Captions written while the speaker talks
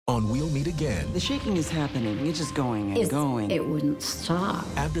on We'll Meet Again. The shaking is happening. It's just going and going. It wouldn't stop.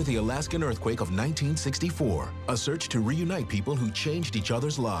 After the Alaskan earthquake of 1964, a search to reunite people who changed each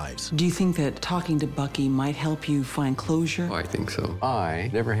other's lives. Do you think that talking to Bucky might help you find closure? Oh, I think so. I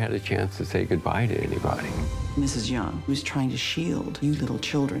never had a chance to say goodbye to anybody. Mrs. Young was trying to shield you little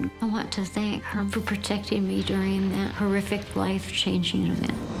children. I want to thank her for protecting me during that horrific, life-changing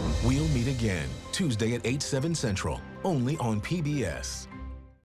event. We'll Meet Again, Tuesday at 8/7 Central, only on PBS.